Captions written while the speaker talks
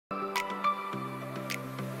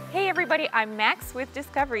Hey everybody, I'm Max with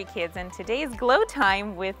Discovery Kids, and today's Glow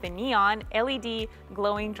Time with the Neon LED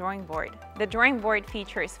Glowing Drawing Board. The drawing board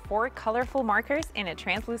features 4 colorful markers in a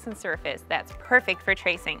translucent surface that's perfect for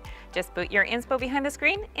tracing. Just put your inspo behind the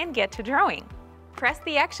screen and get to drawing. Press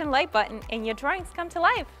the action light button and your drawings come to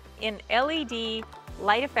life in LED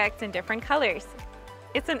light effects in different colors.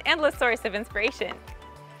 It's an endless source of inspiration.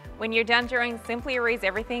 When you're done drawing, simply erase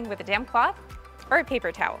everything with a damp cloth or a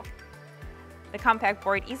paper towel. The compact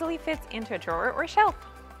board easily fits into a drawer or shelf.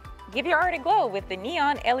 Give your art a glow with the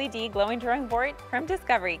Neon LED Glowing Drawing Board from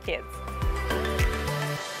Discovery Kids.